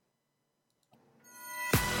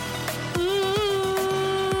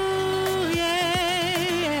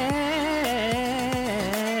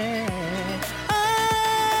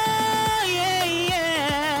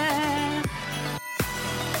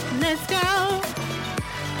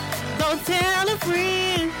tell a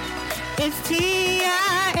friend. It's TIA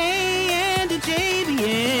and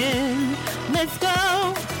Djayvoyn. Let's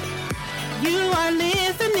go. You are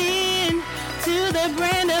listening to the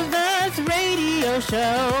Brand of Us radio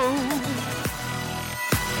show.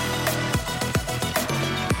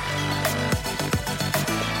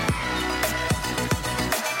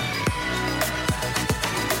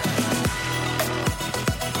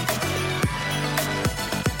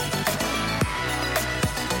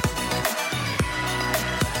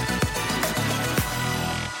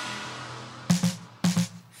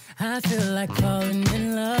 I feel like falling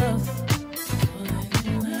in love.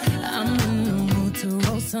 I'm in the mood to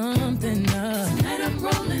roll something up. Tonight I'm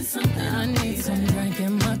rolling something. I need some drink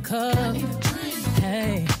in my cup.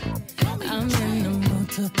 Hey, I'm in the mood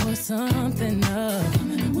to pour something up.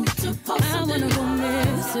 I wanna go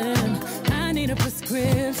missing. I need a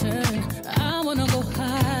prescription. I wanna go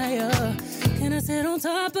higher. Can I sit on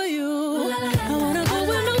top of you? I wanna go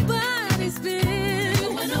where nobody's been.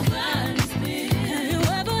 Have you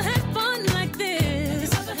ever had fun like this?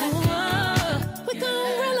 We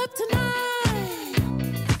gon' roll up tonight.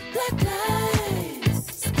 Black lights,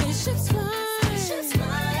 spaceships fly.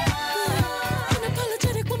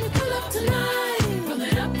 Unapologetic when we pull up tonight. Roll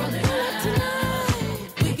it up tonight.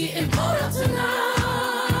 We getting pulled up tonight.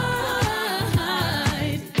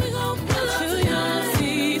 We gon' pull up tonight. You'll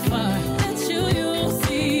see fire. At you'll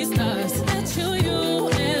see stars. At you'll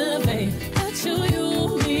elevate. At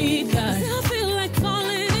you'll meet God. I feel like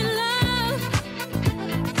falling in love.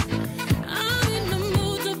 I'm in the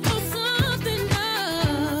mood to pull something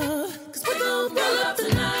up. 'Cause we gon' pull up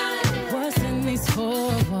tonight. What's in these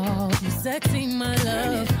four walls? You sexy, my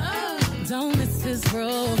love. Don't miss this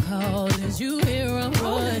roll call. Did you hear a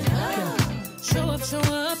word? Show up. Pull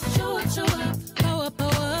up.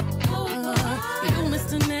 You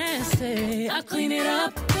Mr. Nasty. I clean it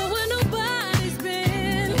up. Go where nobody's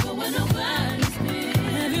been.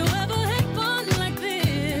 Have you ever had fun like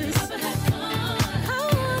this? I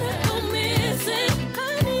wanna go missing. I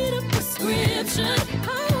need a prescription.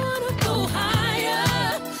 I wanna go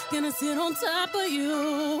higher. Gonna sit on top of you.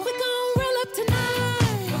 We gon' roll up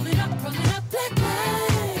tonight. Roll it up. Black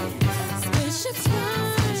lights, spaceships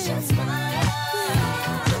fly.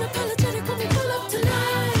 Unapologetic when we pull up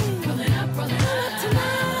tonight. Roll it up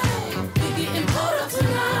tonight. We getting pulled up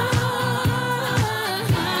tonight.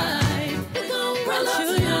 We gon' roll up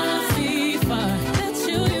tonight. You'll see fire. At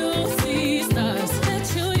you'll see stars. At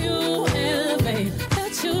you'll elevate.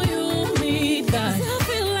 At you'll meet God. I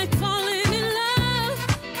feel like falling in love.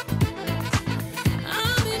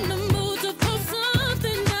 I'm in the mood to pull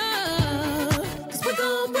something up. 'Cause we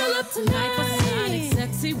gon' roll up tonight. Sonic,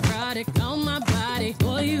 sexy product on my body.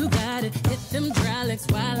 Boy, you got it. Hit them hydraulics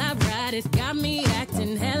while I ride it. Got me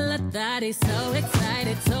acting hella thotty. So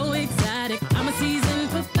excited, so exotic. I'm a seasoned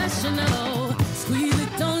professional. Squeeze it,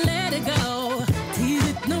 don't let it go. Tease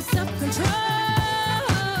it, no self-control.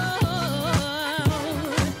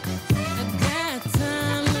 I got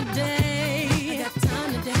time today. I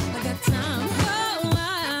got time. Oh, I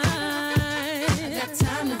got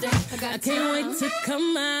time today. I can't wait to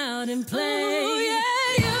come out and play. Ooh, yeah,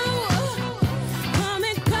 you. Come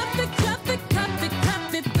and cup it,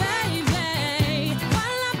 baby.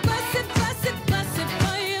 While I bust it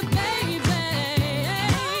for you, baby.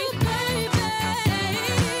 Hey, baby.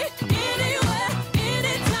 Anywhere,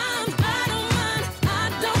 anytime, I don't mind.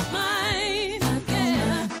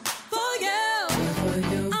 Yeah, for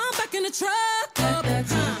you. I'm back in the truck.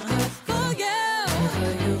 For you.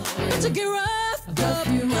 Let you get rough up.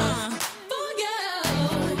 For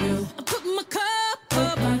you. I put my cup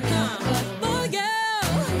up. For you.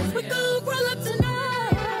 We gon' roll up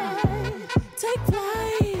tonight. Take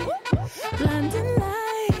flight. Blinding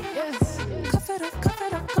light. Cuff it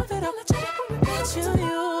up. Bet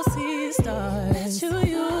you'll see stars. Bet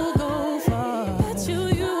you'll go far. Bet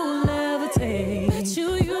you'll levitate. Bet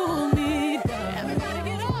you'll meet God. Everybody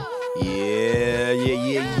get up. Yeah.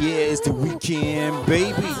 It's the weekend,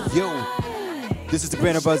 baby. Yo. This is the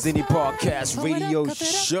Brand of Us Indie Podcast radio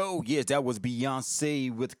show. Yes, that was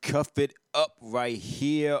Beyonce with Cuff It Up right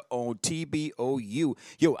here on TBOU.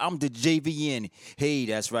 Yo, I'm the Djayvoyn. Hey,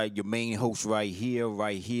 that's right, your main host right here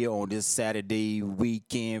on this Saturday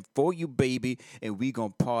weekend for you, baby. And we gonna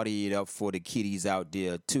party it up for the kiddies out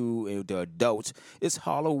there too, and the adults. It's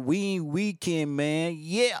Halloween weekend, man.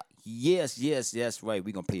 Yeah. Yes, that's right.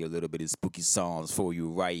 We're going to play a little bit of spooky songs for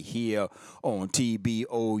you right here on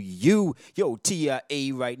TBOU. Yo,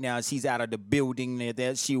 TIA right now, she's out of the building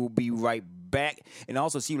there. She will be right back. And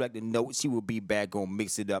also, she like the note, she will be back on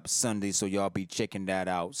Mix It Up Sunday, so y'all be checking that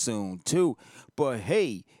out soon, too. But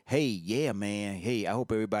hey, yeah, man. Hey, I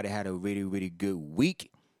hope everybody had a really, really good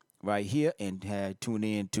week right here and had tuned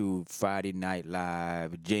in to Friday Night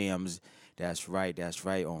Live Jams. That's right,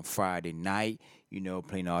 on Friday night.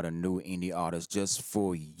 Playing all the new indie artists just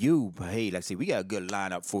for you. But hey, like I said, we got a good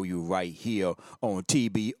lineup for you right here on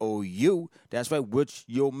TBOU. That's right, with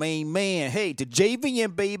your main man. Hey, to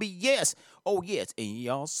Djayvoyn, baby, yes. Oh, yes, and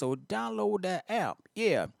you also download that app.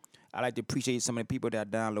 Yeah, I like to appreciate some of the people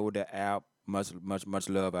that download the app. Much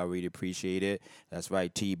love. I really appreciate it. That's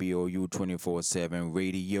right, TBOU 24/7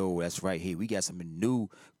 Radio. That's right. Hey, we got something new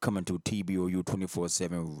coming to TBOU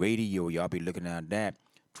 24/7 Radio. Y'all be looking at that.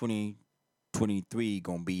 2023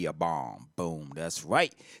 gonna be a bomb. Boom. That's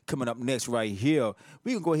right. Coming up next right here,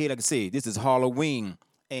 we can go ahead. Like I said, this is Halloween.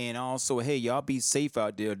 And also, hey, y'all be safe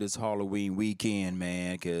out there this Halloween weekend,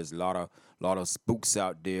 man, because a lot of spooks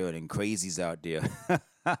out there and crazies out there.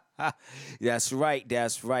 That's right.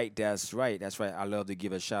 I love to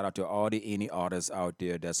give a shout out to all the indie artists out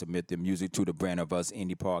there that submit their music to the Brand of Us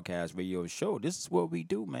Indie Podcast Radio Show. This is what we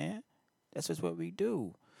do, man. That's just what we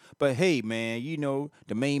do. But hey, man,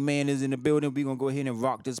 the main man is in the building. We're going to go ahead and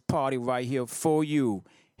rock this party right here for you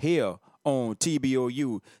here on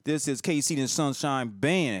TBOU. This is KC and Sunshine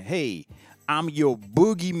Band. Hey, I'm your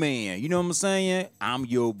boogeyman. You know what I'm saying? I'm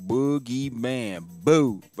your boogeyman.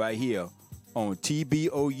 Boo. Right here on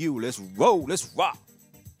TBOU. Let's roll. Let's rock.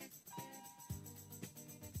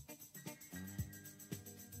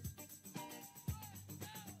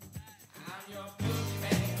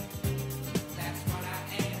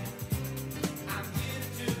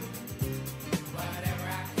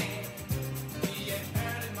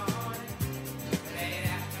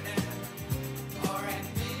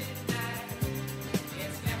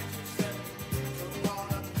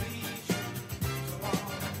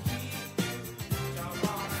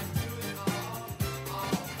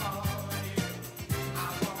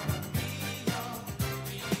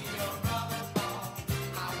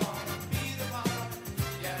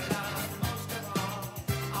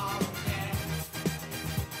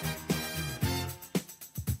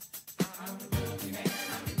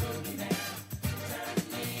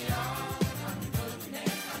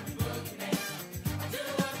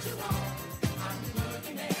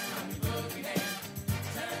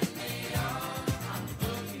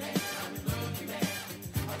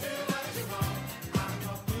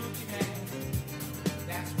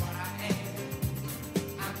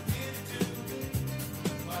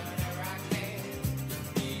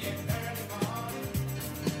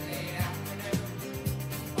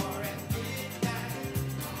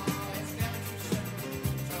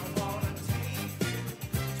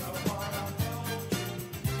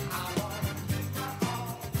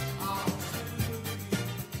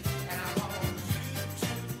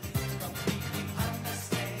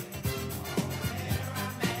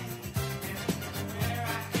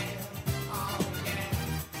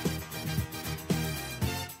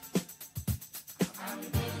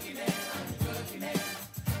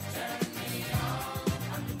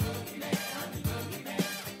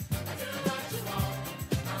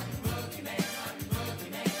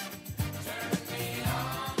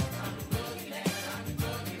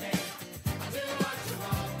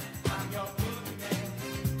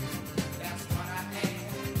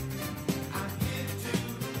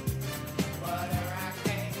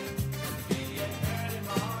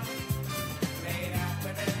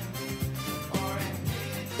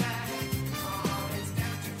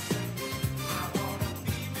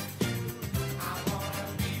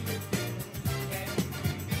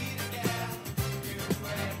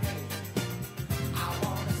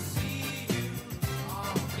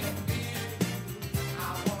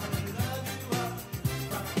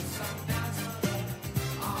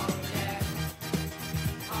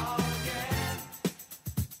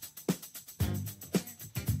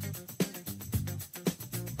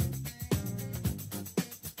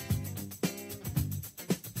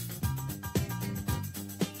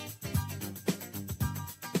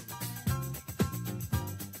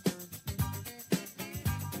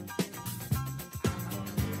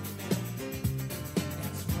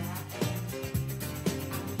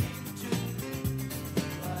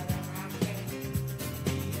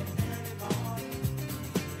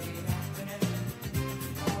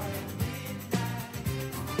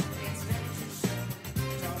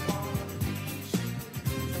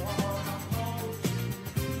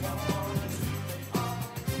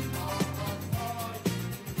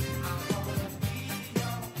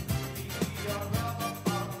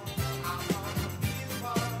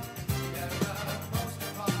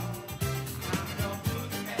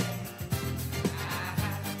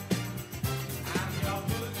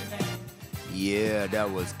 Yeah, that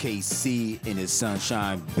was KC in his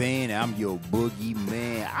Sunshine Band. I'm your boogie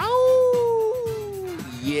man. Ow!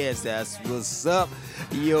 Yes, that's what's up.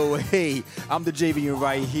 Yo, hey, I'm the Djayvoyn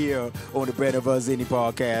right here on the Brand of Us Any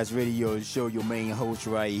Podcast Radio Show. Your main host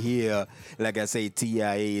right here. Like I say,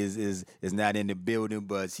 TIA is not in the building,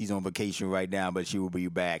 but she's on vacation right now, but she will be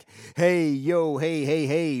back. Hey, yo,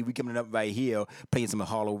 hey. We coming up right here, playing some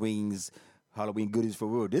Halloween goodies for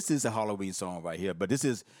real. This is a Halloween song right here, but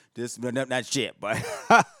this not yet, but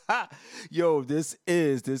yo, this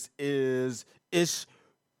is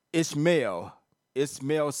Ishmael.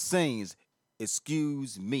 Ishmael sings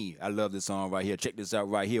Excuse Me. I love this song right here. Check this out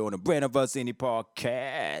right here on the Brand of Us Any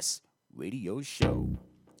Podcast Radio Show.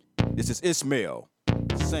 This is Ishmael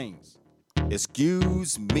sings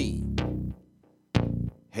Excuse Me.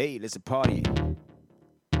 Hey, let's party.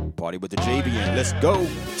 Party with the Djayvoyn. Let's go.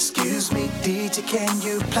 Excuse me, DJ, can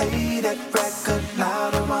you play that record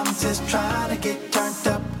louder? I'm just trying to get turned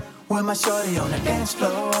up with my shorty on the dance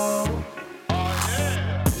floor.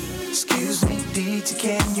 Excuse me, DJ,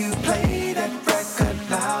 can you play that record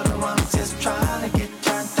louder? I'm just trying to get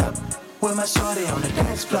turned up with my shorty on the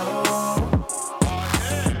dance floor.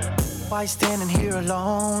 Why you standing here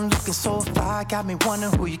alone, looking so fly? Got me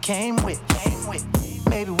wondering who you came with.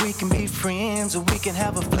 Maybe we can be friends, or we can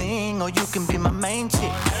have a fling, or you can be my main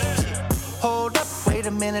chick. Hold up, wait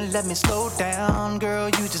a minute, let me slow down. Girl,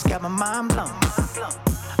 you just got my mind blown.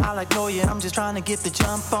 I like know you, I'm just trying to get the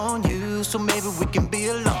jump on you, so maybe we can be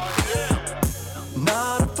alone.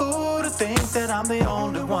 Not a fool to think that I'm the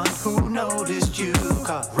only one who noticed you,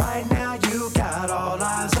 'cause right now you got all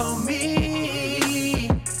eyes on me.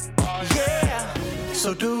 Yeah,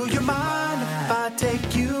 so do you mind if I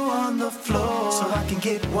take you on the floor, so I can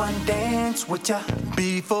get one dance with ya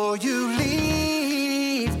before you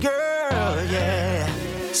leave, girl, yeah.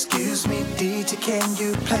 Excuse me, DJ, can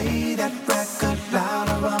you play that record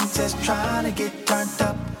louder? I'm just trying to get turned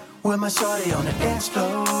up with my shorty on the dance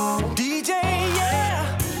floor. DJ,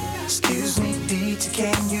 yeah. Excuse me, DJ,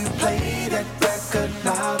 can you play that record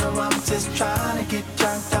louder? I'm just trying to get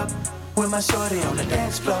turned up with my shorty on the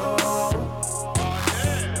dance floor.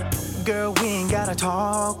 Girl, we ain't gotta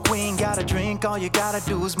talk, we ain't gotta drink, all you gotta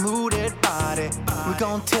do is move that body. We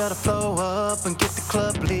gon' tear the floor up and get the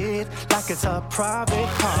club lit like it's a private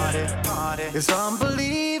party. It's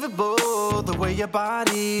unbelievable the way your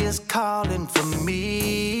body is calling for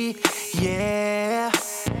me, yeah.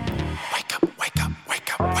 Wake up, wake up,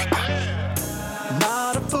 wake up, wake up.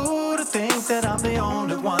 Not a fool to think that I'm the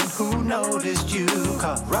only one who noticed you,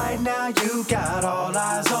 'cause right now you got all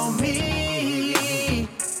eyes on me.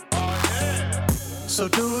 So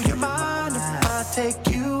do you mind if I take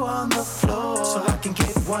you on the floor, so I can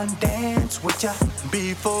get one dance with ya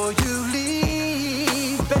before you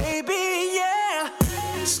leave, baby, yeah.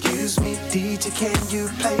 Excuse me, DJ, can you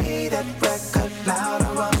play that record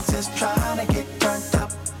louder? I'm just trying to get turned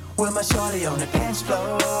up with my shorty on the dance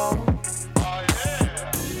floor.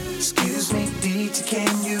 Excuse me, DJ,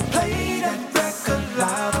 can you play that record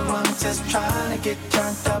louder? I'm just trying to get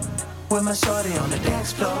turned up with my shorty on the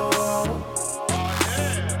dance floor.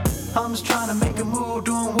 I'm just trying to make a move,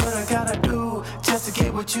 doing what I gotta do just to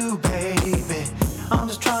get with you, baby. I'm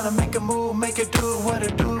just trying to make a move, make it do what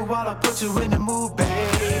it do while I put you in the mood,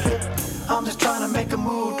 baby. I'm just trying to make a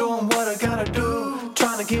move, doing what I gotta do,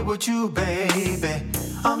 trying to get with you, baby.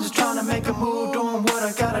 I'm just trying to make a move, doing what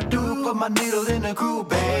I gotta do, put my needle in the groove,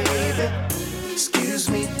 baby. Excuse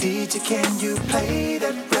me, DJ, can you play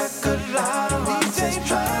that record louder? I'm just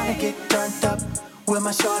trying to get turned up with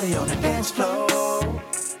my shorty on the dance floor.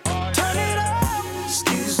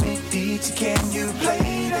 Excuse me, DJ, can you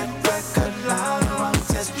play that record louder? I'm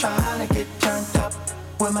just trying to get turned up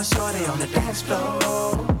with my shorty on the dance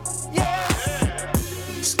floor. Yeah.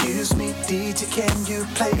 Excuse me, DJ, can you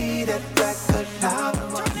play that record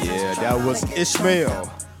louder? Yeah, that was Ishmael.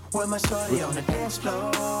 With my shorty on the dance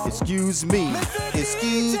floor. Excuse me,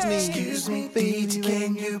 excuse me. Excuse me, DJ,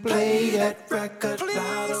 can you play that record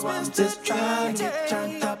louder? I'm just trying to get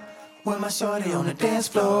turned up with my shorty on the dance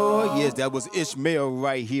floor. Yes, that was Ishmael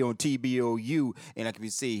right here on TBOU. And like we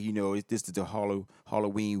say, you know, this is the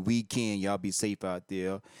Halloween weekend. Y'all be safe out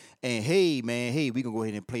there. And hey, man, we gonna go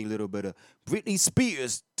ahead and play a little bit of Britney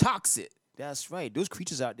Spears, Toxic. That's right. Those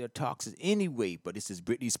creatures out there toxic anyway. But this is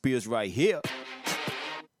Britney Spears right here.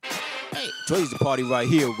 Hey, today's the party right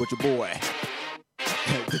here with your boy,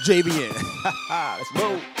 the Djayvoyn. Let's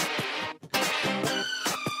roll.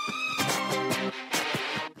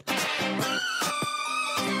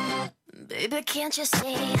 Baby, can't you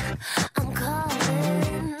see I'm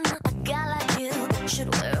calling? A guy like you should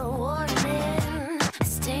wear a warning.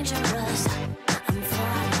 It's dangerous, I'm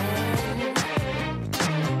falling.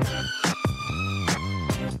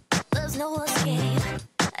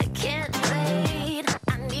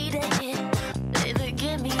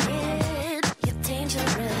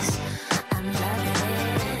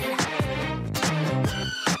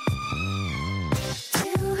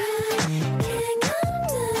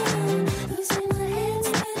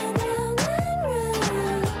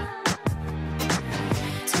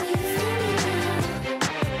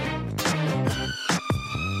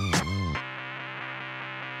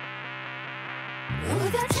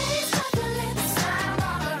 With a taste of your lips, I'm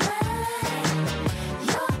on a ride.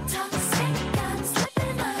 You're toxic, I'm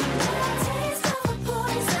slipping under. Taste of a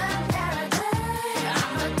poison paradise.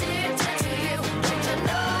 I'm addicted to you. Don't you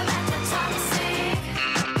know that you're toxic?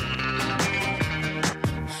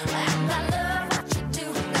 And I love what you do.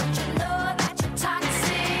 Don't you know that you're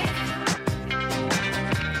toxic?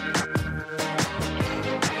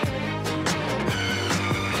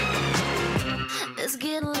 It's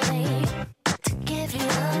getting late to give you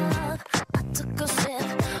up. I took a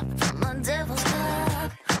sip from my devil's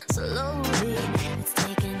cup. Slowly, it's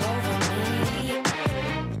taking over me.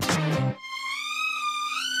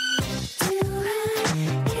 Do I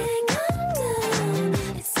can't come down?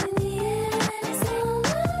 It's in the air and it's all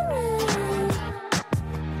around.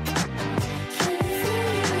 Can you feel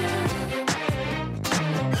it?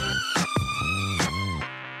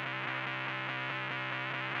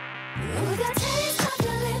 With a taste of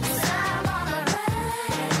your lips, I'm on a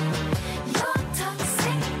ride. You're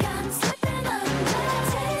toxic, I'm slipping under.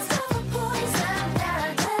 Taste of a poison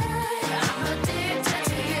paradise. I'm addicted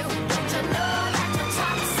to you. Don't you know that you're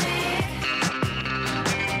toxic?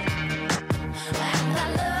 And I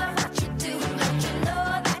love what you do. Don't you know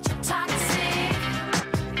that you're toxic?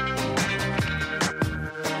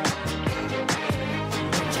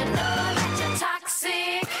 Don't you know that you're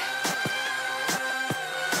toxic?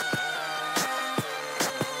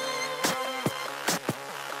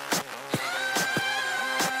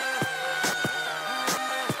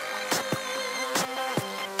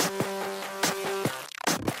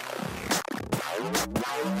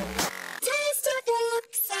 Taste of your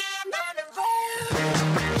lips, I'm on a roll.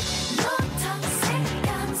 You're toxic,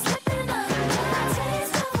 I'm slipping under.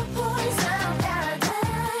 Taste of a poison paradise.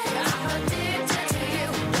 I'm addicted to you.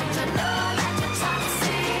 Don't you know that you're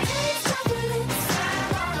toxic? Taste of your lips,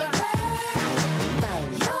 I'm on a roll.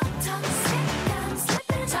 You're toxic, I'm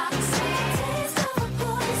slipping toxic. Taste of a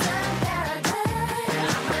poison paradise.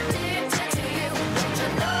 I'm addicted to you. Don't you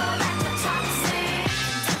know that you're toxic?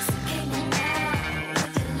 Intoxicate me now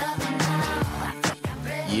with your loving now. I think I'm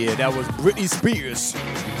ready. Yeah, that was Britney Spears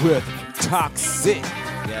with Toxic.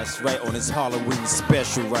 That's right, on this Halloween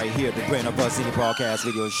special right here, the Brand of Us Indie Podcast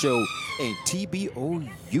Radio Show and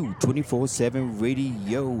TBOU 24/7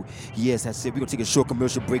 Radio. Yes, that's it. We're going to take a short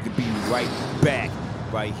commercial break and be right back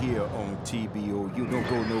right here on TBOU. Don't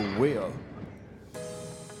go nowhere.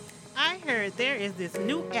 I heard there is this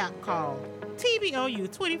new app called TBOU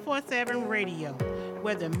 24/7 Radio,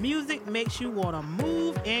 where the music makes you want to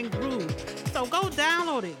move and groove. So go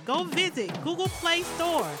download it. Go visit Google Play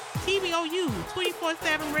Store, TBOU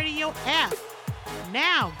 24/7 Radio app.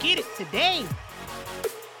 Now get it today.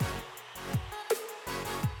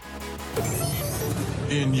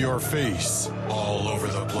 In your face, all over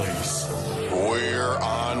the place. We're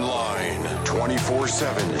online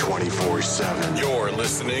 24/7. 24/7. You're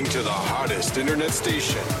listening to the hottest internet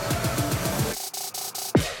station.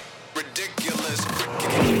 Ridiculous.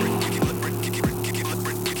 Ridiculous.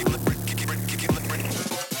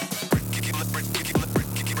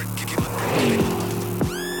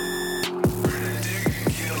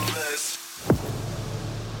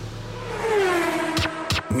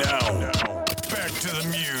 Now, back to the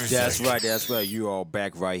music. That's right. You all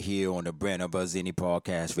back right here on the Brand of Us Indie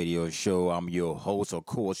Podcast Radio Show. I'm your host, of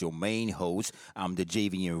course, your main host. I'm the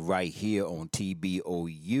Djayvoyn right here on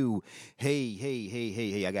TBOU.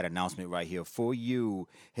 Hey, I got an announcement right here for you.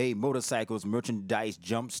 Hey, motorcycles, merchandise,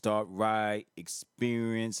 jumpstart ride,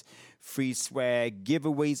 experience, free swag,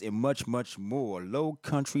 giveaways, and much, much more. Low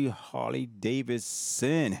Country Harley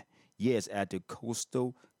Davidson. Yes, at the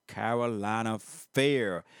Coastal Carolina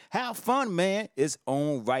Fair. Have fun, man. It's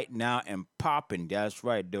on right now and popping. That's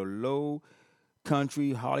right. The Low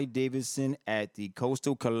Country Harley Davidson at the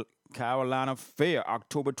Coastal Carolina Fair,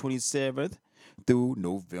 October 27th through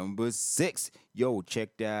November 6th. Yo,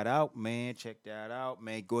 check that out, man.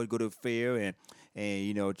 Go to the fair and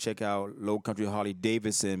you know, check out Low Country Harley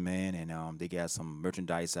Davidson, man. And they got some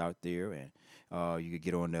merchandise out there, and you could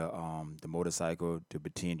get on the motorcycle to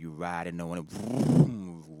pretend you riding on it,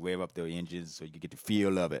 rev up the engines so you can get the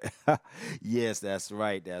feel of it. Yes, that's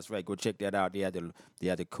right. Go check that out. They had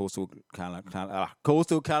the Coastal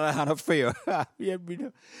Carolina Fair. Yeah,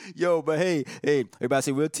 yo, but hey, everybody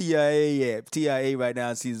say, where T.I.A. at? T.I.A. right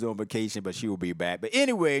now, she's on vacation, but she will be back. But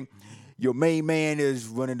anyway, your main man is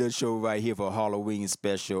running the show right here for Halloween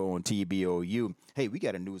Special on TBOU. Hey, we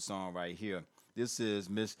got a new song right here. This is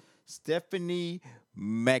Miss Stephanie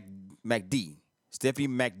McD. Stephanie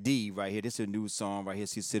McD right here. This is a new song right here.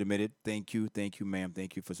 She submitted. Thank you, ma'am.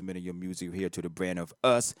 Thank you for submitting your music here to the Brand of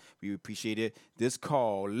Us. We appreciate it. This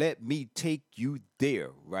call, Let Me Take You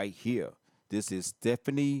There, right here. This is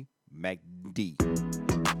Stephanie McD.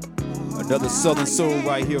 Another Southern soul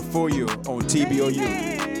right here for you on TBOU.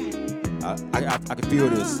 I can feel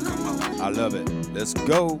this. I love it. Let's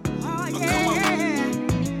go.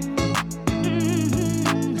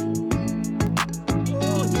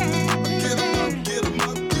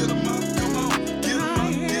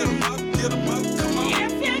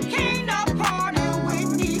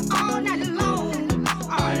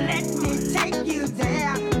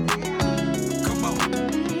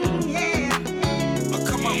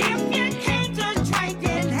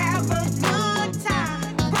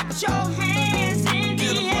 Your hands in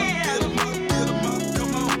the air.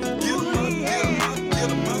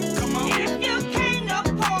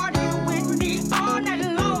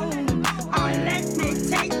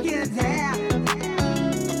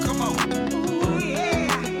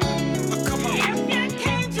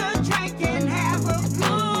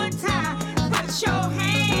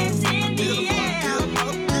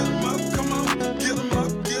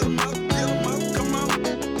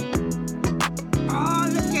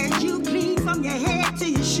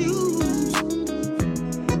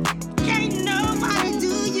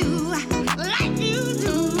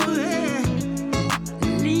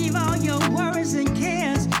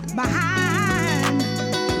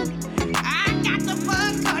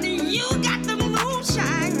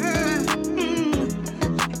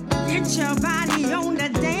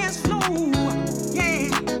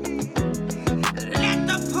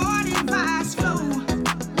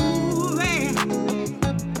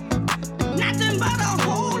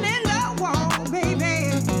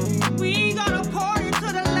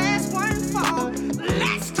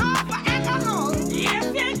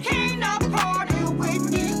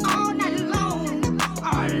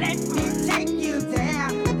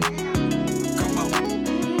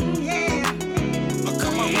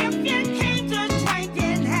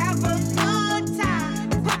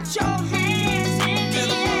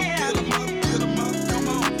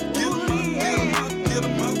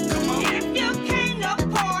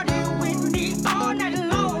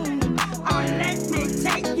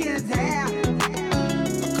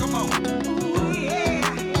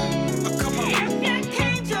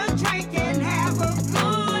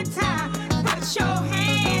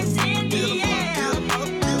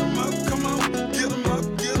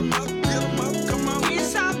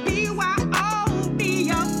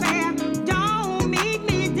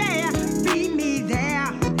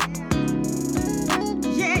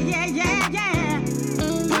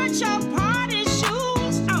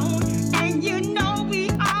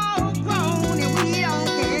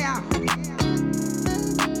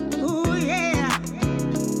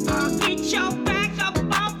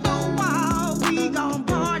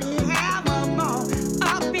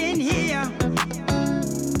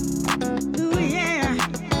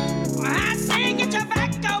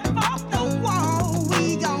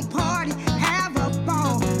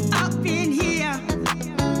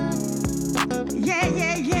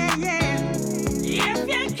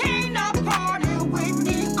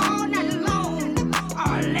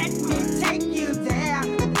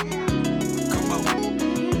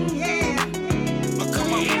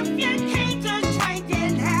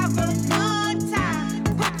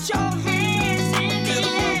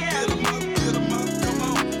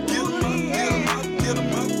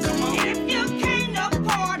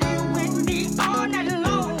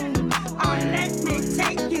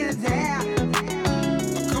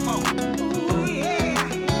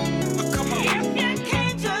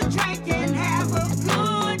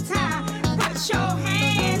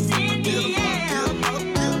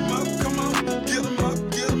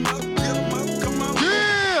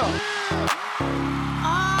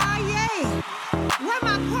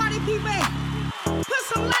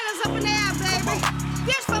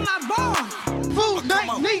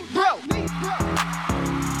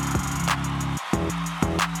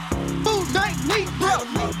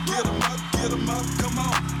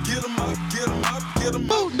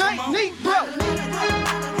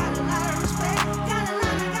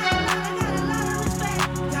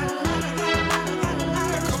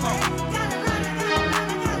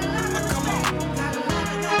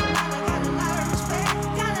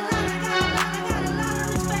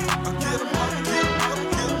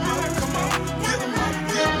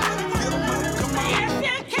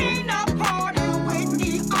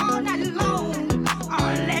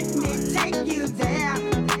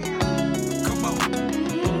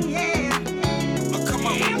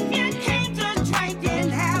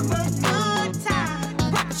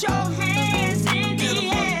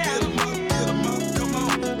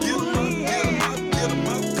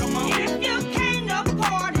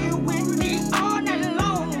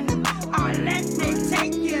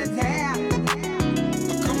 shake your hair.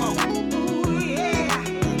 Come on. Ooh, yeah.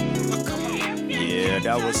 Come on. Yeah,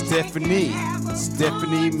 that was Stephanie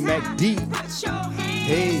McD.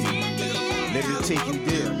 Hey, let me take you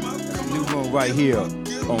there. New one right here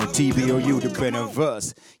on TBOU, the brand of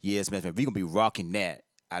us. Yes, man, we gonna be rocking that.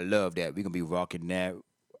 I love that. We gonna be rocking that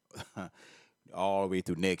all the way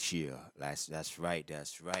through next year. That's right.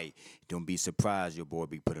 Don't be surprised your boy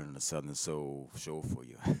be putting on a Southern Soul show for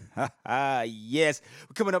you. Yes.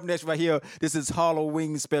 We're coming up next right here. This is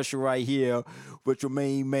Halloween Special right here with your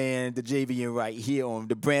main man, the Djayvoyn, right here on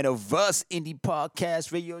the brand of us indie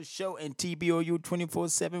podcast radio show and TBOU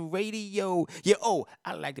 24/7 radio. Yeah,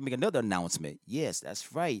 I'd like to make another announcement. Yes,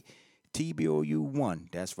 that's right. TBOU 1.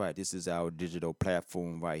 That's right. This is our digital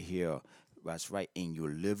platform right here. That's right. In your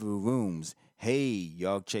living rooms. Hey,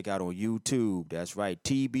 y'all check out on YouTube. That's right.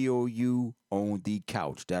 TBOU on the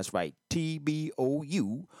couch. That's right.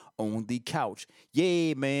 TBOU on the couch.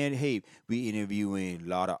 Yeah, man. Hey, we interviewing a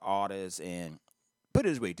lot of artists and put it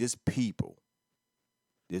this way, this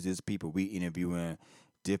is people. We interviewing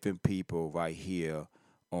different people right here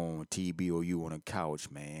on TBOU on the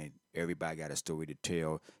couch, man. Everybody got a story to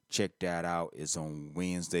tell. Check that out. It's on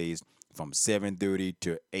Wednesdays from 7:30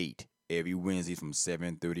 to 8. Every Wednesday from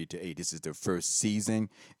 7:30 to 8. This is the first season,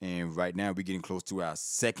 and right now we're getting close to our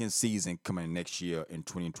second season coming next year in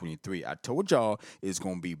 2023. I told y'all it's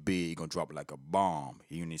going to be big, going to drop like a bomb.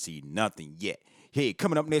 You didn't see nothing yet. Hey,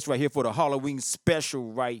 coming up next right here for the Halloween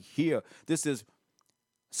special right here. This is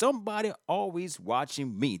Somebody Always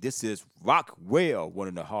Watching Me. This is Rockwell, one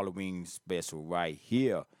of the Halloween special right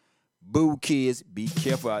here. Boo kids, be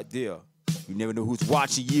careful out there. You never know who's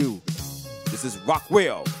watching you. This is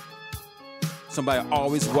Rockwell. Somebody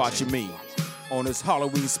Always Watching Me on this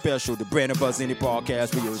Halloween special, the Brand of Buzz Indie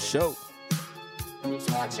Podcast Radio Show. Who's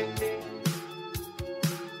watching me?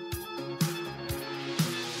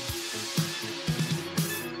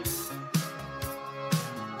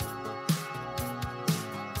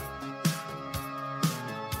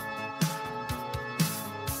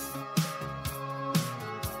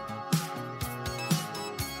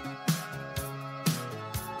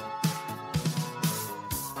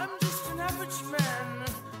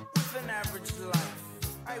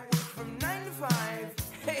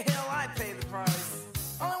 Hey, hell, I pay the price.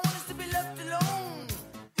 All I want is to be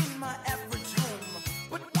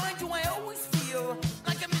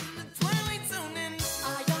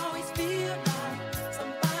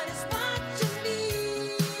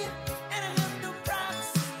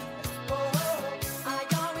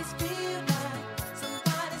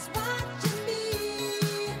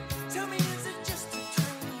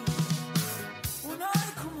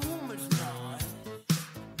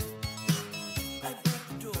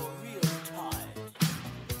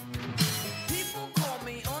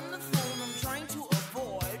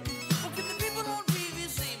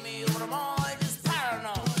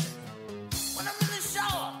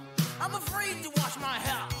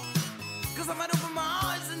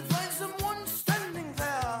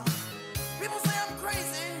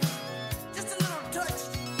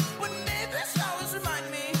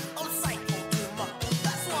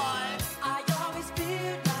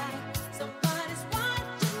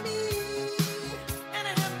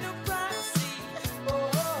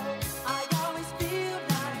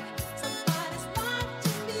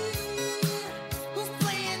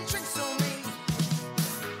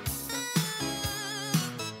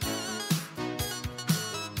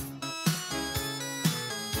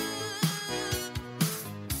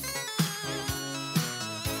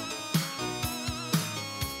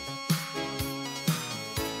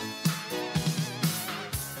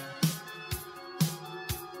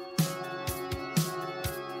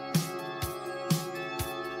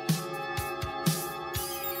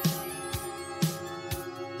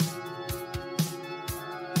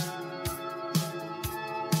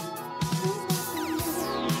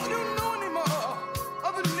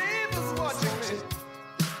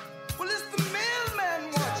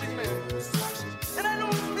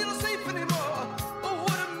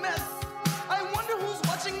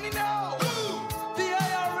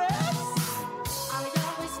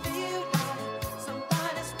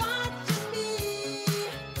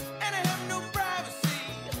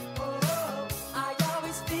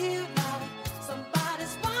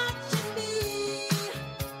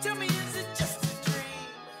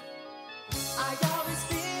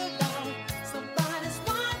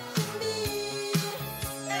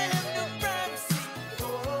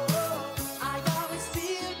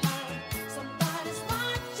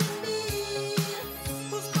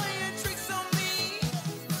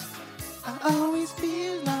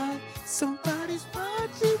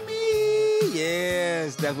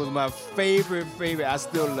Yes, that was my favorite. I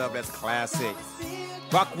still love that's classic.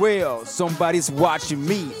 Rockwell, somebody's watching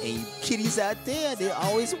me. And you kiddies out there, they're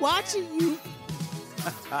always watching you.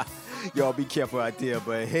 Y'all be careful out there.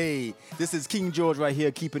 But hey, this is King George right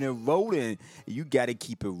here, keeping it rolling. You got to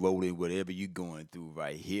keep it rolling whatever you're going through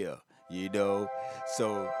right here. You know?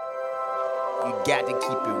 So you got to keep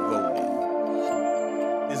it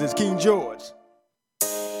rolling. This is King George.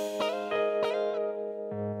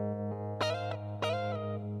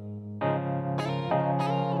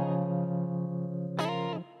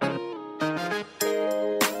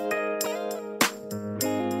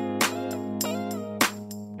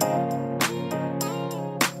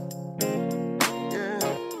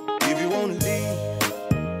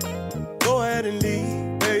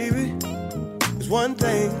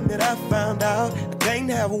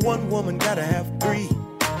 One woman, gotta have three.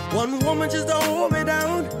 One woman just to hold me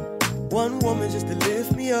down. One woman just to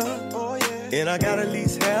lift me up. Oh yeah. And I gotta at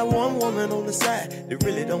least have one woman on the side that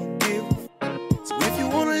really don't give. So if you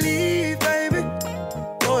wanna leave, baby,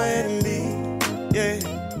 go ahead and leave. Yeah.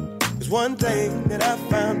 There's one thing that I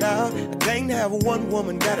found out. I can't have one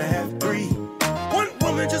woman, gotta have three. One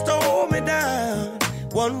woman just to hold me down.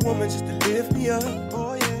 One woman just to lift me up.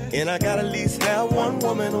 Oh yeah. And I gotta at least have one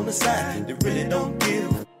woman on the side that really don't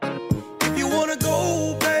give. If you wanna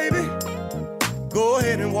go, baby, go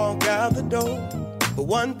ahead and walk out the door. But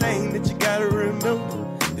one thing that you gotta remember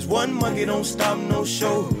is one monkey don't stop no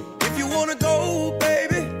show. If you wanna go,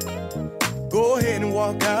 baby, go ahead and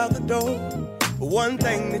walk out the door. But one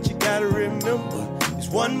thing that you gotta remember is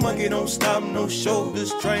one monkey don't stop no show.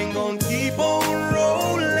 This train gon' keep on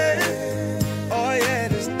rolling. Oh yeah,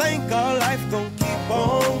 this thing called life gon' keep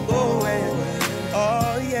on going.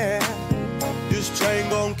 Oh yeah, this train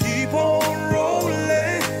gon' keep on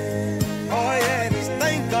rolling. Oh yeah, this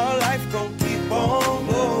thing called life gon' keep on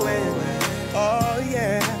going. Oh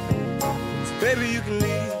yeah, so baby you can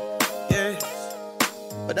leave, yes,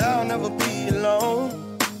 but I'll never be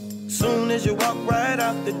alone. Soon as you walk right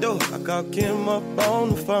out the door, I call Kim up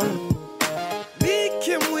on the phone. Me and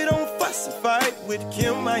Kim, we don't fuss and fight. With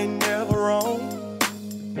Kim, I ain't never wrong.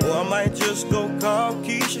 Or I might just go call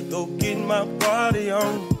Keisha, go get my party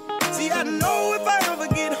on. See, I know if I ever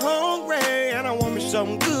get hungry and I want me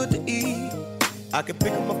something good to eat, I can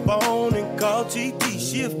pick up my phone and call TT.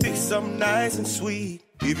 She'll fix something nice and sweet.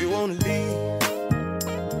 If you wanna leave,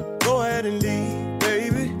 go ahead and leave,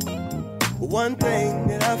 baby. But one thing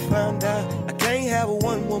that I found out, I can't have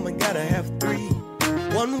one woman, gotta have three.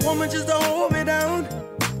 One woman just to hold me down.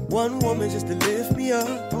 One woman just to lift me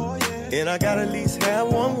up. And I gotta at least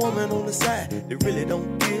have one woman on the side that really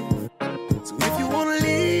don't give. So if you wanna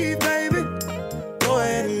leave, baby, go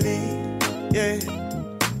ahead and leave, yeah.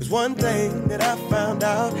 There's one thing that I found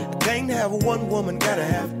out, I can't have one woman, gotta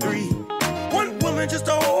have three. One woman just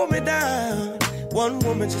to hold me down. One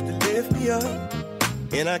woman just to lift me up.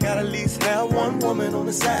 And I gotta at least have one woman on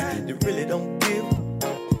the side that really don't give.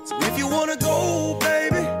 So if you wanna go,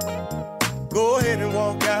 baby, go ahead and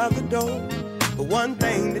walk out the door. But one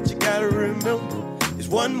thing that you gotta remember is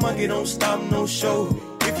one monkey don't stop no show.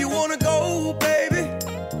 If you wanna go, baby,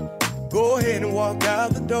 go ahead and walk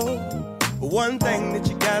out the door. But one thing that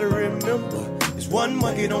you gotta remember is one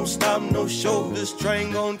monkey don't stop no show. This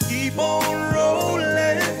train gon' keep on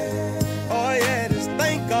rolling. Oh yeah, this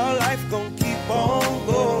thing called life gon' keep on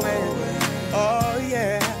going. Oh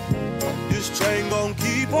yeah, this train gon'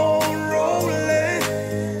 keep on rolling.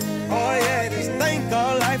 Oh yeah, this thing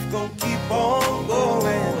called life gon' keep on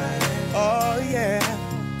going. Oh yeah.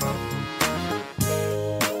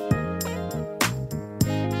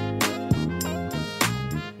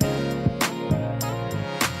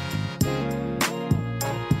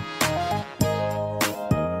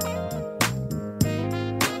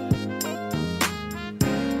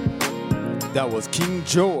 That was King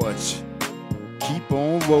George. Keep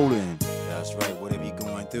on rolling. That's right. Whatever you're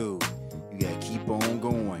going through, you gotta keep on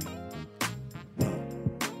going.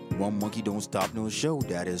 One monkey don't stop no show.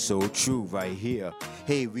 That is so true right here.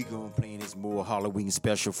 Hey, we gonna play this more Halloween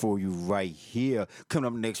special for you right here. Coming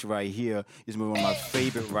up next right here is one of my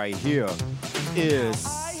favorite right here is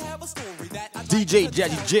DJ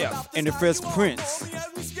Jazzy Jeff and the Fresh Prince.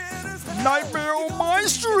 Nightmare on My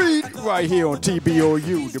Street right here on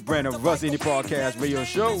TBOU, the brand of Russ Indie Podcast Radio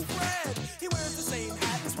Show. He wears the same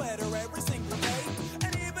hat and sweater every single day.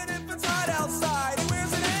 And even if it's hot outside, he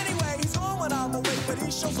wears it anyway. He's home when I'm awake, but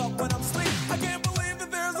he shows up when I'm asleep. I can't believe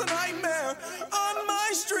that there's a nightmare on my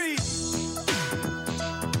street.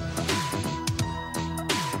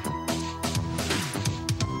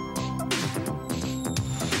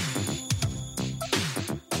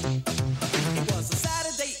 It was a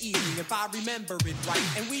Saturday evening at I remember it right.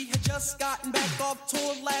 And we had just gotten back off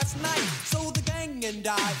tour last night. So the gang and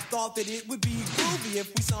I thought that it would be groovy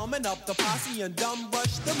if we summon up the posse and dumb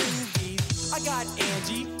rush the movies. I got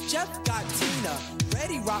Angie, Jeff got Tina,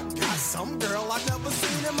 Reddy Rock got some girl I've never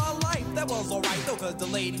seen in my life. That was alright though, cause the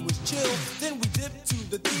lady was chill. Then we dipped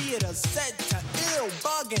to the theater, set to ill,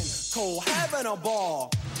 bugging, Cole having a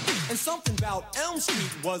ball. And something about Elm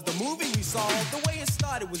Street was the movie we saw. The way it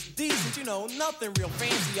started was decent, you know, nothing real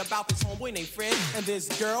fancy about this homeboy named Fred and this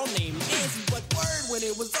girl named Nancy. But word, when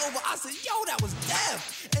it was over, I said, yo, that was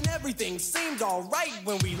death. And everything seemed alright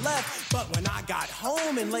when we left. But when I got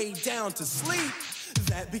home and laid down to sleep,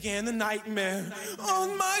 that began the nightmare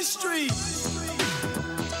on my street.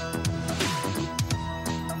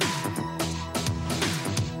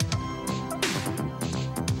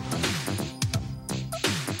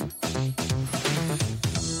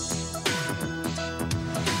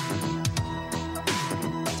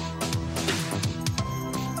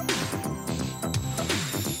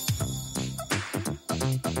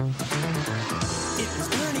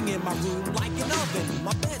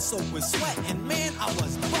 Soaked with sweat, and man, I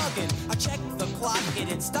was bugging. I checked the clock, it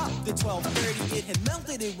had stopped at 12:30. It had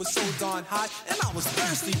melted, it was so darn hot, and I was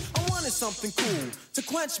thirsty. I wanted something cool to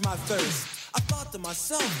quench my thirst. I thought to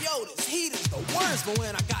myself, yo, this heat is the worst. But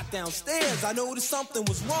when I got downstairs, I noticed something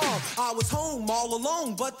was wrong. I was home all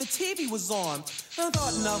alone, but the TV was on. I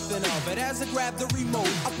thought nothing of it as I grabbed the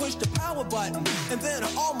remote. I pushed the power button, and then I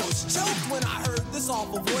almost choked when I heard this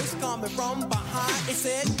awful voice coming from behind. It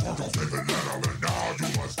said,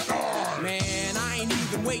 man, I ain't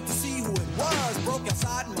even wait to see who it was. Broke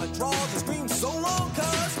outside in my drawers and screamed so long,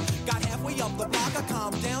 cuz got halfway up the block, I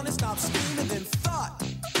calmed down and stopped screaming, then thought,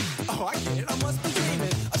 oh, I get it, I must be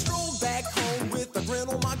dreaming. I strolled back home with a grin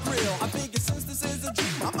on my grill. I figured since this is a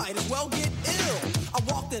dream, I might as well get ill. I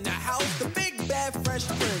walked in the house, the big bad fresh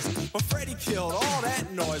prince, but Freddie killed all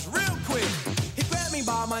that noise real quick. He grabbed me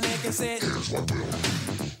by my neck and said, here's what we'll do.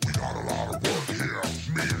 We got a lot of work here,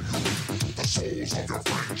 me and you. The souls of your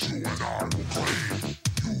friends, you and I will claim.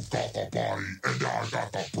 You've got the body and I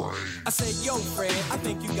got the brain. I said, yo, Fred, I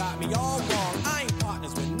think you got me all wrong. I ain't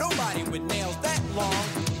partners with nobody with nails that long.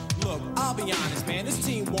 Look, I'll be honest, man, this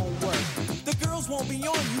team won't work. The girls won't be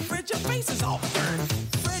on you, Fred, your face is all burned.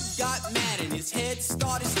 Fred got mad and his head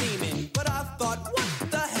started steaming. But I thought,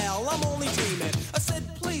 what the hell, I'm only dreaming. I said,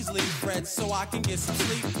 please leave, Fred, so I can get some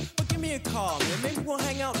sleep. But give me a call, man, maybe we'll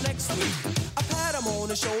hang out next week. I pat him on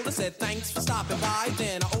the shoulder, said thanks for stopping by.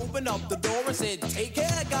 Then I opened up the door and said, take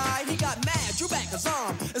care, guy. He got mad, drew back his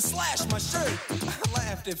arm and slashed my shirt. I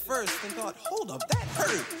laughed at first and thought, hold up, that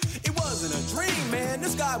hurt. It wasn't a dream, man,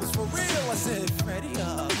 this guy was for real. I said, Freddie,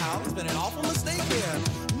 pal, it's been an awful mistake here.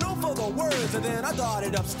 No further words, and then I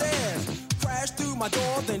darted upstairs. Crashed through my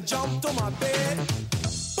door, then jumped on my bed.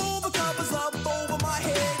 Pulled the covers up over my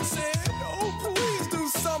head. Said, oh, please do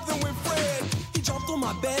something with Fred. He jumped on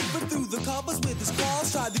my bed, but through the covers with his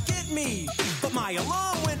claws, tried to get me. But my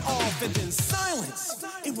alarm went off, and then silence.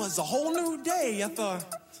 It was a whole new day. I thought,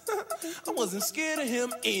 I wasn't scared of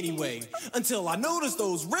him anyway, until I noticed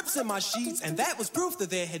those rips in my sheets, and that was proof that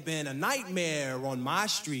there had been a nightmare on my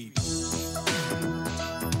street.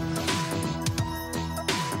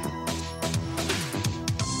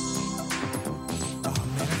 Oh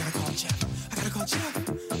man, I gotta call Jeff.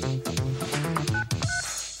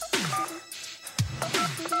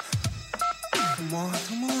 Come on.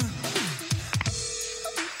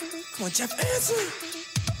 Come on, Jeff, answer.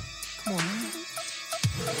 Come on, man.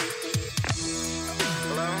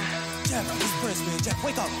 Hello? Jeff, it's Prince, man. Jeff,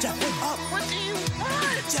 wake up. Jeff, wake up. What do you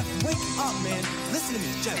want? Jeff, wake up, man. Listen to me,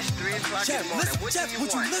 Jeff. It's 3 o'clock Jeff, in the morning. listen, What Jeff, do you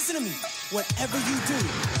would want? you listen to me? Whatever you do,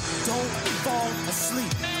 don't fall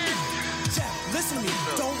asleep. Jeff, listen to me.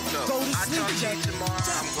 Don't go to I'll sleep, talk to Jeff. you tomorrow.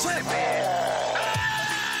 Jeff, I'm going Jeff. to bed.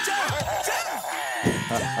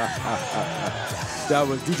 That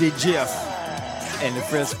was DJ Jeff and the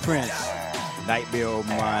Fresh Prince. Nightmare on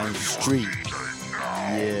My Street.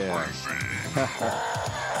 Yeah.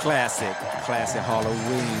 Classic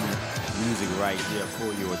Halloween music right there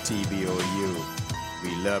for you on TBOU.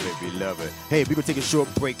 We love it. Hey, we're gonna take a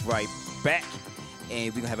short break right back.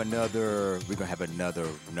 And we're gonna have another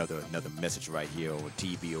message right here on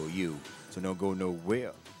TBOU. So don't go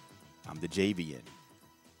nowhere. I'm the Djayvoyn.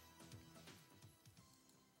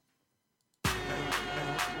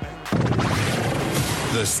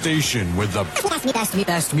 The station with the best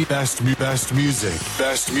music.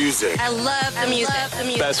 Best music. I love the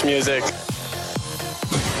music. Best music.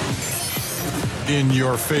 In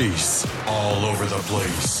your face. All over the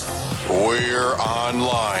place. We're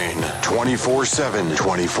online 24/7.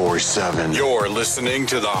 24/7. You're listening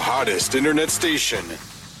to the hottest internet station.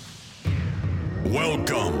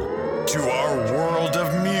 Welcome to our world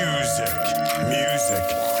of music. Music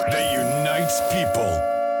that unites people.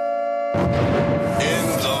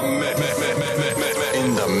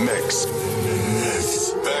 In the mix.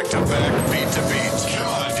 Back to back, beat to beat. Come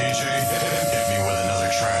on, DJ. Hit me with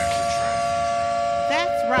another track.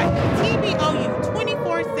 That's right. TBOU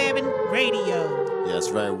 24/7 Radio. That's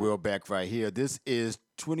right. We're back right here. This is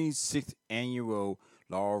 26th annual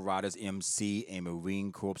Law Riders MC and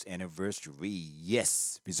Marine Corps anniversary.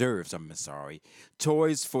 Yes, reserves. I'm sorry.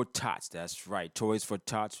 Toys for Tots. That's right. Toys for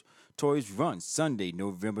Tots. Toys Run Sunday,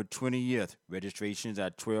 November 20th. Registrations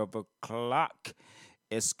at 12 o'clock.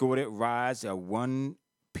 Escorted rides at 1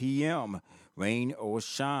 p.m. Rain or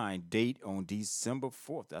shine. Date on December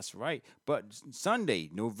 4th. That's right. But Sunday,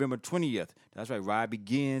 November 20th. That's right. Ride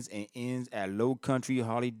begins and ends at Low Country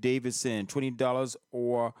Harley Davidson. $20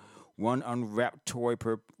 or one unwrapped toy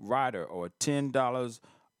per rider, or $10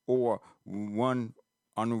 or one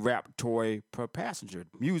unwrapped toy per passenger.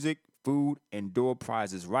 Music, food, and door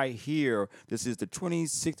prizes right here. This is the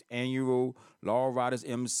 26th annual Law Riders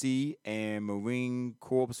MC and Marine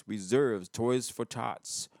Corps Reserves. Toys for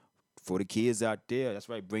Tots. For the kids out there, that's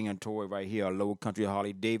right, bring a toy right here, a Low Country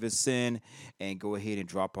Harley Davidson, and go ahead and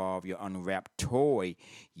drop off your unwrapped toy.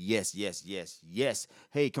 Yes, yes, yes, yes.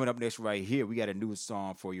 Hey, coming up next right here, we got a new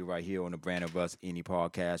song for you right here on the Brand of Us Indie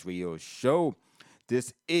Podcast Radio Show.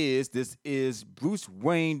 This is Bruce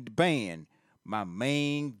Wayne Band, My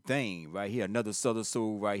Main Thing right here. Another Southern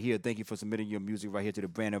Soul right here. Thank you for submitting your music right here to the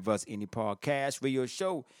Brand of Us Indie Podcast Radio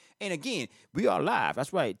Show. And again, we are live.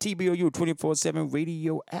 That's right. TBOU 24/7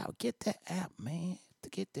 Radio app. Get that app, man.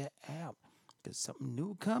 Get that app. There's something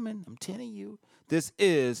new coming. I'm telling you. This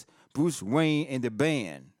is Bruce Wayne and the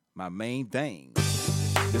Band, My Main Thing.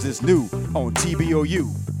 This is new on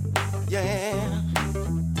TBOU. Yeah.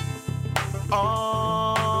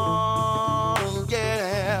 Oh,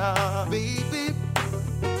 yeah, baby.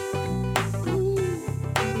 Ooh.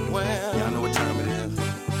 Well, y'all know what time it is.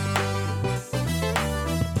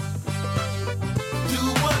 Do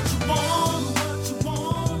what you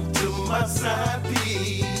want to my side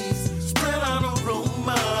piece. Spread out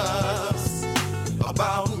aromas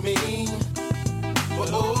about me.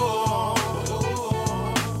 Oh,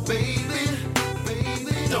 baby,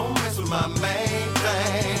 don't mess with my man.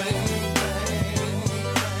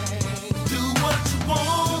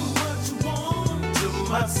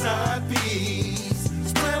 My side piece,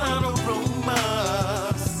 spread out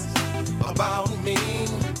aromas about me.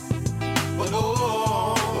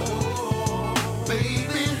 Oh,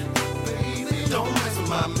 baby, don't mess with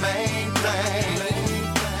my main thing.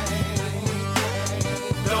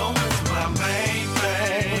 Don't mess with my main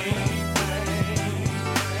thing.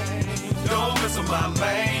 Don't mess with my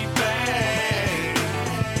main thing.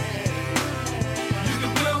 You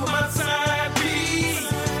can blow my side piece,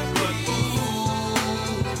 but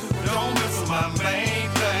don't mess with my main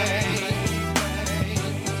thing.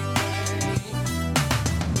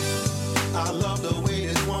 I love the way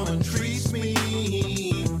this woman treats me.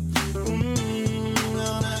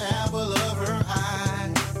 On the apple of her eye.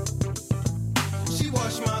 She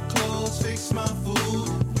wash my clothes, fix my food,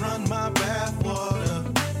 run my bath water,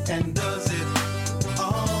 and does it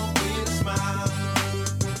all with a smile.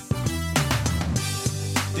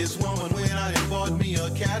 This woman went out and bought me a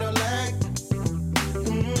Cadillac.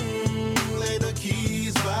 Lay the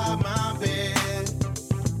keys by my bed.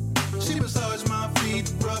 She massaged my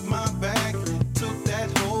feet, rubbed my back, took that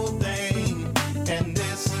whole thing. And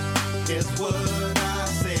this is what I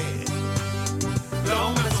said.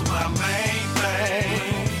 Don't mess with my main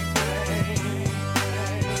thing.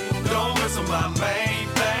 Don't mess with my main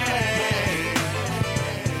thing.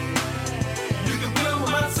 You can blow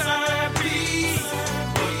my side piece,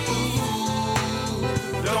 but ooh,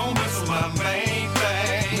 don't mess with my main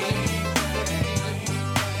thing.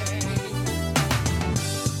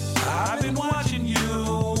 I've been watching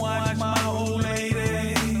you watch my old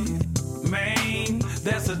lady. Man,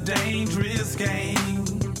 that's a dangerous game.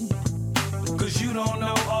 'Cause you don't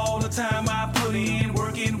know all the time I put in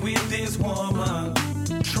working with this woman,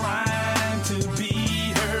 trying to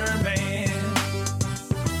be her man.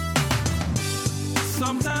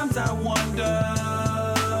 Sometimes I wonder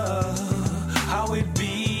how it'd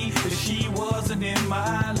be if she wasn't in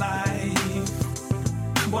my life.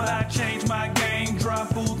 But I changed my game,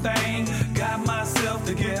 dropped full thing, got myself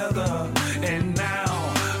together, and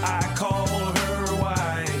now I call her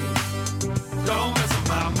wife. Don't mess with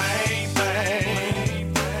my main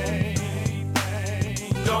thing.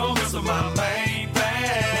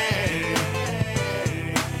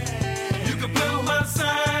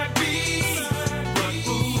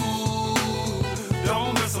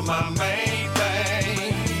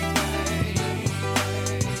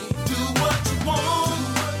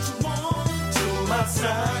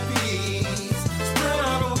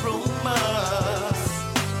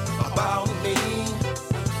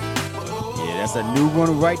 That's a new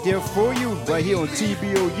one right there for you, right here on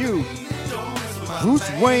TBOU. Bruce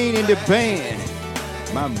Wayne in the band.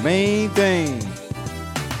 My main thing.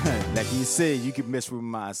 Like he said, you can mess with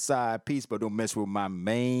my side piece, but don't mess with my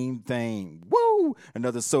main thing. Woo!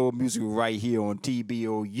 Another soul music right here on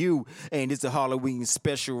TBOU. And it's a Halloween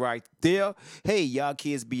special right there. Hey, y'all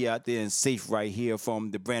kids be out there and safe right here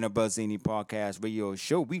from the Brandon Buzzini Podcast Radio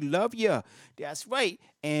Show. We love you. That's right.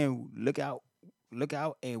 And look out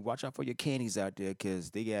and watch out for your candies out there,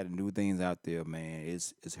 because they got new things out there, man.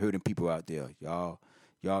 It's hurting people out there. Y'all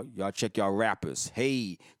check y'all rappers.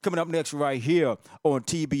 Hey, coming up next right here on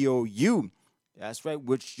TBOU. That's right,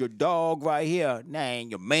 with your dog right here. Nah,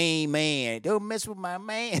 your main man. Don't mess with my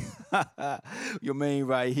man. Your main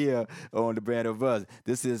right here on the Brand of Us.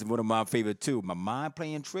 This is one of my favorite too. My mind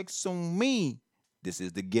playing tricks on me. This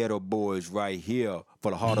is the Ghetto Boys right here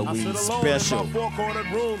for the Halloween Special.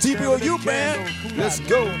 TBOU, man. Let's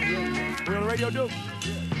go. We on the radio, dude?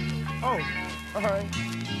 Oh, all right.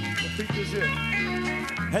 Let's keep this here.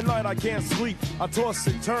 At night I can't sleep, I toss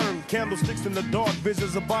and turn. Candlesticks in the dark,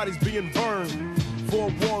 visions of bodies being burned.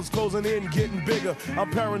 Four walls closing in, getting bigger.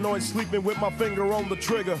 I'm paranoid, sleeping with my finger on the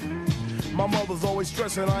trigger. My mother's always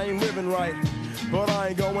stressing I ain't living right, but I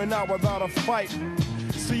ain't going out without a fight.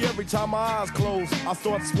 See, every time my eyes close, I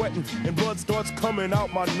start sweating and blood starts coming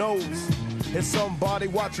out my nose. It's somebody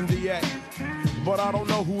watching the act, but I don't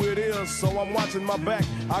know who it is, so I'm watching my back.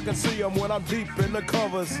 I can see him when I'm deep in the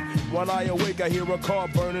covers. When I awake, I hear a car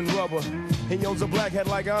burning rubber. He owns a black hat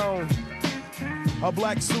like I own, a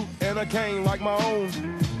black suit and a cane like my own.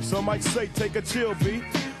 Some might say take a chill beat,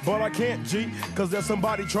 but I can't, G, cause there's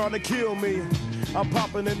somebody trying to kill me. I'm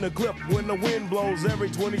popping in the clip when the wind blows. Every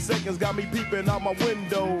 20 seconds got me peeping out my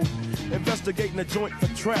window. Investigating the joint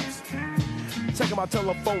for traps, checking my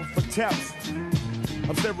telephone for taps.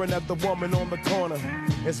 I'm staring at the woman on the corner.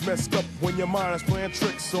 It's messed up when your mind is playing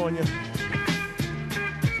tricks on you.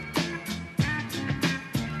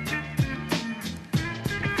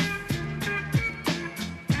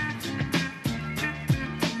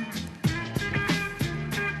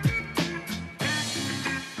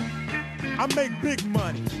 I make big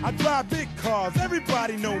money, I drive big cars,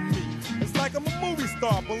 everybody know me. It's like I'm a movie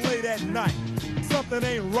star, but late at night, something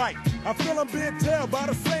ain't right. I feel I'm being tailed by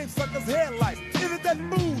the same sucker's headlights. Is it that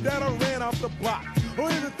fool that I ran off the block? Or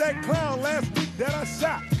is it that clown last week that I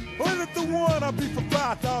shot? Or is it the one I beat for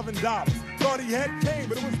 $5,000? Thought he had cane,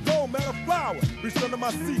 but it was gold, metal flower. Reached under my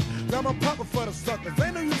seat, now I'm popping for the suckers.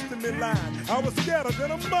 Ain't no use to me lying, I was scared than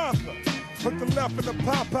a monster. Put the left in the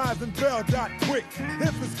Popeyes and Bell Dot quick.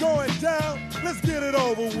 If it's going down, let's get it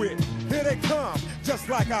over with. Here they come, just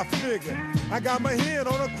like I figured. I got my hand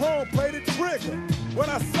on a chrome-plated trigger. When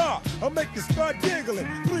I saw, I'll make you start giggling.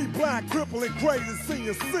 3 blind, crippling, crazy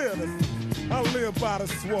senior citizens. I live by the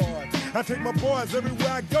sword. I take my boys everywhere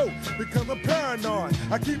I go because I'm paranoid.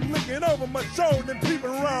 I keep looking over my shoulder and peeping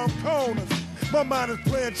around corners. My mind is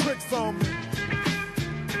playing tricks on me.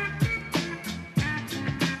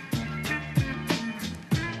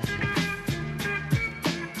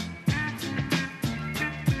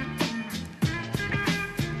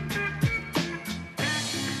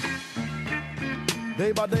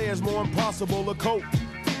 Day by day it's more impossible to cope.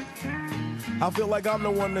 I feel like I'm the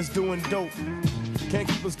one that's doing dope. Can't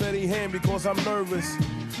keep a steady hand because I'm nervous.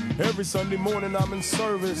 Every Sunday morning I'm in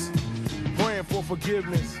service, praying for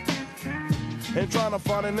forgiveness and trying to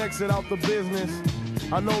find an exit out the business.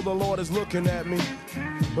 I know the Lord is looking at me,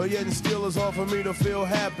 but yet and still it's hard for me to feel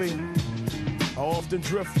happy. I often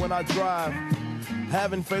drift when I drive,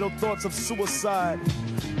 having fatal thoughts of suicide.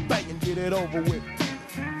 Bang and get it over with.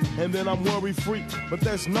 And then I'm worry-free, but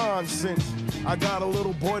that's nonsense. I got a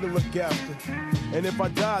little boy to look after, and if I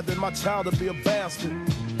died, then my child would be a bastard.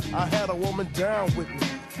 I had a woman down with me,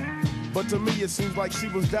 but to me it seems like she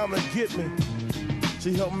was down to get me.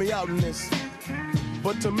 She helped me out in this,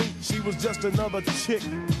 but to me she was just another chick.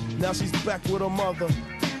 Now she's back with her mother.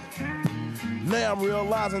 Now I'm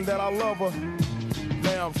realizing that I love her.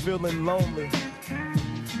 Now I'm feeling lonely.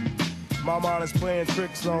 My mind is playing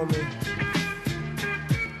tricks on me.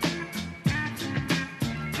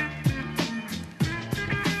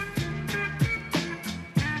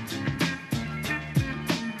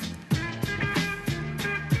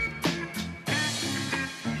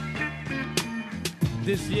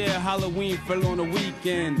 This year Halloween fell on a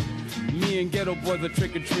weekend. Me and Ghetto Boys are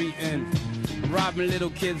trick-or-treating, robbing little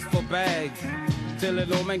kids for bags, till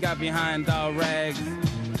an old man got behind our rags.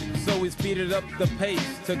 So we speeded up the pace,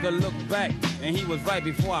 took a look back, and he was right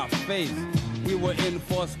before our face. We were in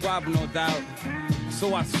for a squabble, no doubt,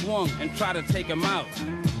 so I swung and tried to take him out.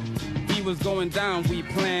 He was going down, we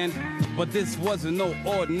planned, but this wasn't no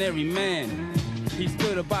ordinary man. He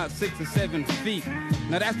stood about 6 or 7 feet.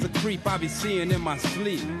 Now that's the creep I be seeing in my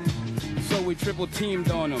sleep. So we triple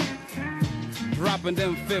teamed on him, dropping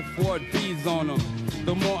them Fifth Ward bees on him.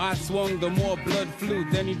 The more I swung, the more blood flew.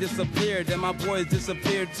 Then he disappeared, and my boys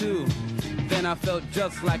disappeared too. Then I felt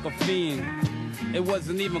just like a fiend. It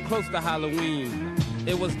wasn't even close to Halloween.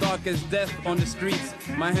 It was dark as death on the streets.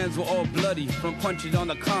 My hands were all bloody from punches on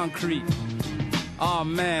the concrete. Aw,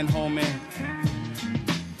 man, homie.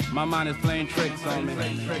 My mind is playing tricks on me.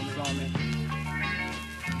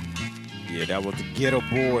 Yeah, that was the Ghetto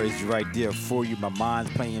Boys right there for you. My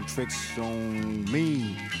mind's playing tricks on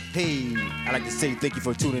me. Hey, I'd like to say thank you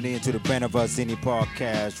for tuning in to the Brand of Us Indie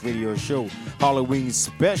Podcast Radio Show Halloween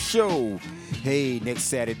Special. Hey, next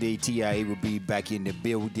Saturday, TIA will be back in the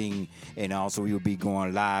building, and also we will be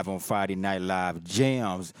going live on Friday Night Live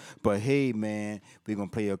Jams. But hey, man, we're going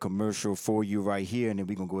to play a commercial for you right here, and then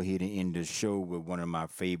we're going to go ahead and end the show with one of my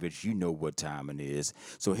favorites. You know what time it is.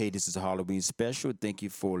 So, hey, this is a Halloween Special. Thank you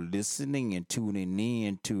for listening and tuning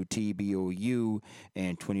in to TBOU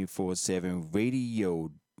and 24/7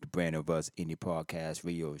 Radio, the Brand of Us Indie Podcast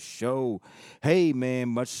Radio Show. Hey, man,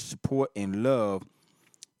 much support and love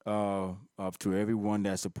to everyone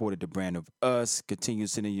that supported the Brand of Us. Continue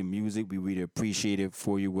sending your music. We really appreciate it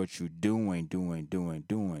for you, what you're doing.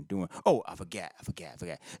 Oh, I forgot.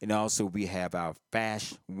 And also we have our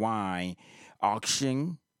Fast Wine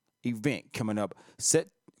auction event coming up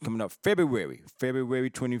February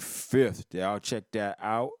 25th. Y'all check that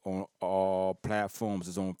out on all platforms.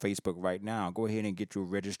 It's on Facebook right now. Go ahead and get your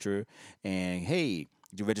register, and hey,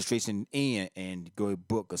 your registration in and go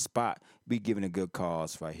book a spot. Be giving a good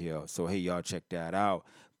cause right here. So hey, y'all check that out.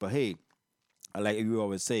 But hey, I like you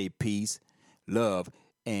always say, peace, love,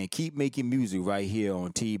 and keep making music right here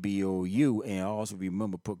on TBOU. And also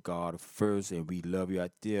remember, put God first, and we love you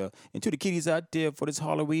out there. And to the kiddies out there for this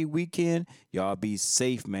Halloween weekend, y'all be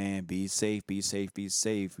safe, man. Be safe,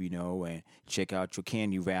 you know, and check out your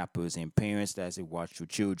candy wrappers, and parents that say watch your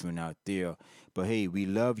children out there. But hey, we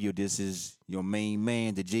love you. This is your main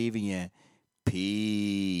man, Djayvoyn.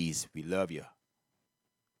 Peace. We love you.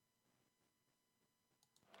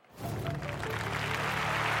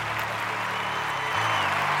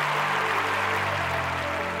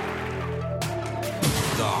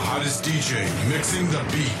 The hottest DJ mixing the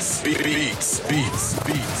beats. Beats.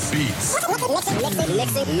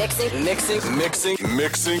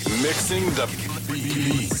 Mixing the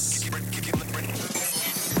beats.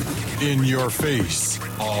 In your face,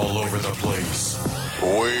 all over the place.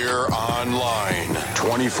 We're online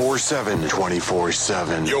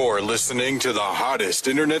 24/7. You're listening to the hottest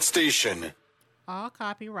internet station. All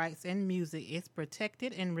copyrights and music is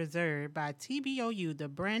protected and reserved by TBOU, the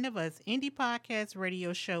Brand of Us Indie Podcast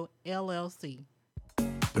Radio Show, LLC.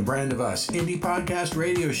 The Brand of Us Indie Podcast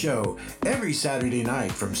Radio Show, every Saturday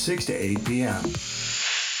night from 6 to 8 p.m.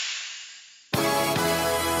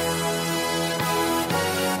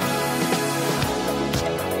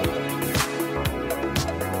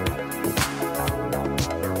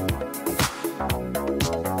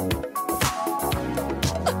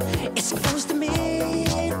 It's close to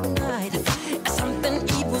midnight. Something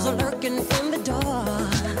evil's lurking in the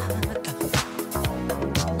dark.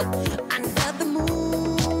 Under the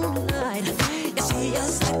moonlight, you see a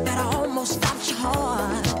sight that almost stops your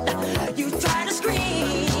heart. You try to scream.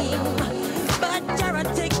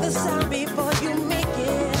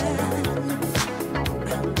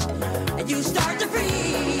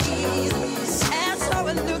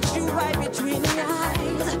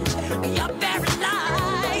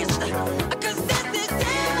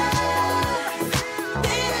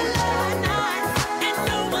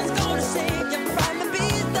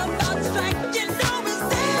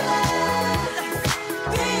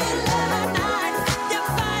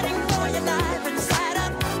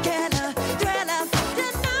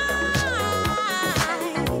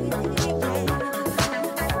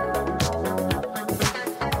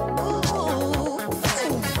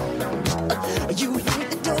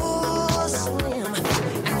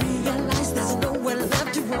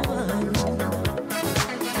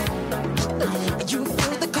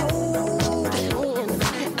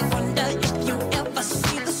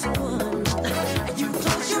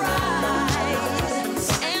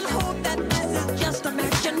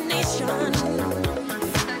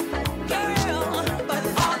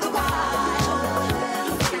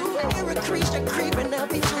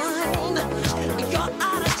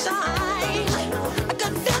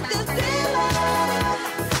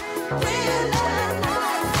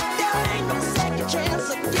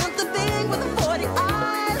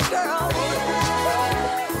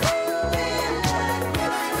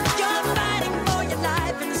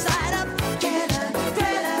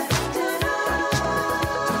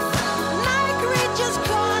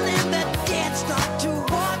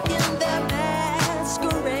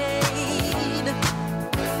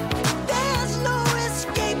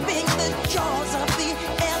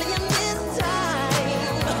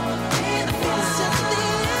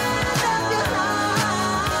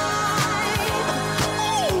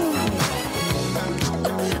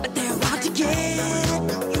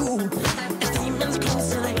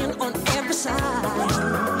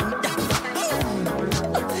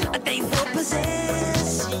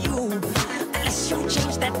 possess you unless you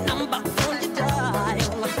change that number on your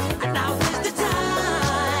dial. And now is the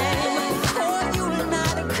time for you and I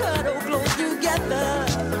to cuddle close together.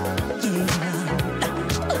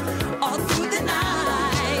 Yeah, all through the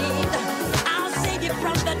night, I'll save you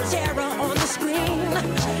from the terror on the screen.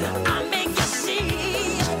 I'll make you see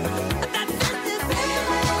that this is real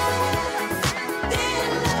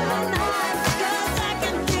night, 'cause I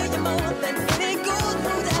can feel you more than any gold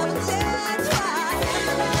without trying.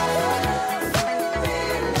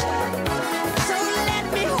 So let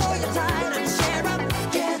me hold you tight and share up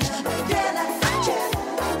together.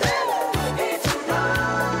 It's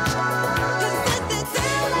love. 'Cause this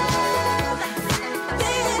is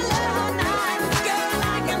real night, girl.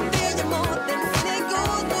 I can feel you more than any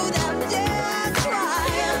gold without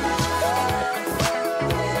trying.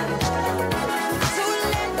 So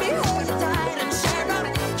let me hold you tight and share up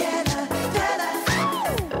together.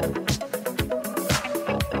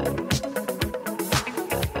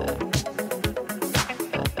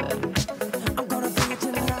 I'm gonna bring it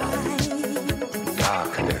tonight.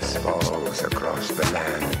 Darkness falls across the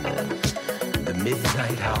land. The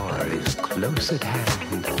midnight hour is close at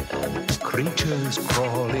hand. Creatures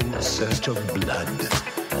crawl in search of blood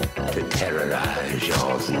to terrorize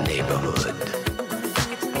your neighborhood.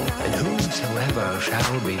 And whosoever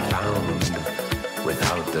shall be found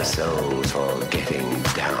without the soul for getting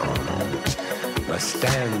down must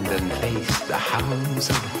stand and face the hounds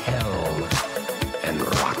of hell and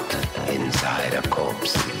rot inside a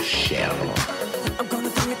corpse's shell. I'm gonna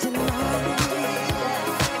bring it tonight.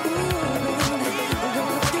 I'm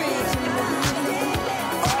gonna bring it tonight.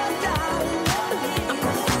 Oh, darling, I'm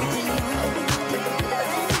gonna bring it tonight.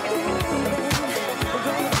 I'm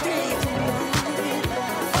gonna bring it tonight.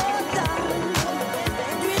 Oh, darling,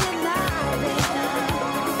 really nice.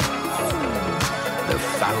 The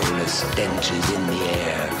foulest stench is in the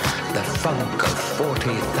air, the funk of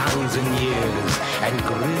 40,000 years, and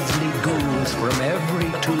grisly ghouls from every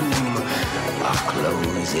tomb are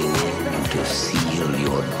closing in to seal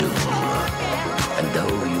your doom. And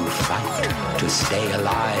though you fight to stay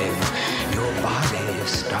alive, your body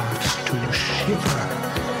starts to shiver,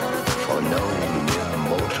 for no mere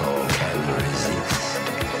mortal can resist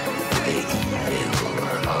the evil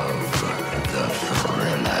of the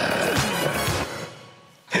thriller.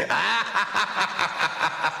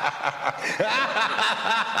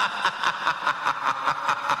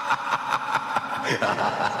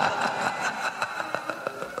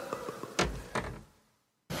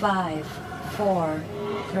 5, 4,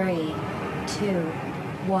 3, 2,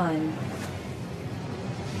 1.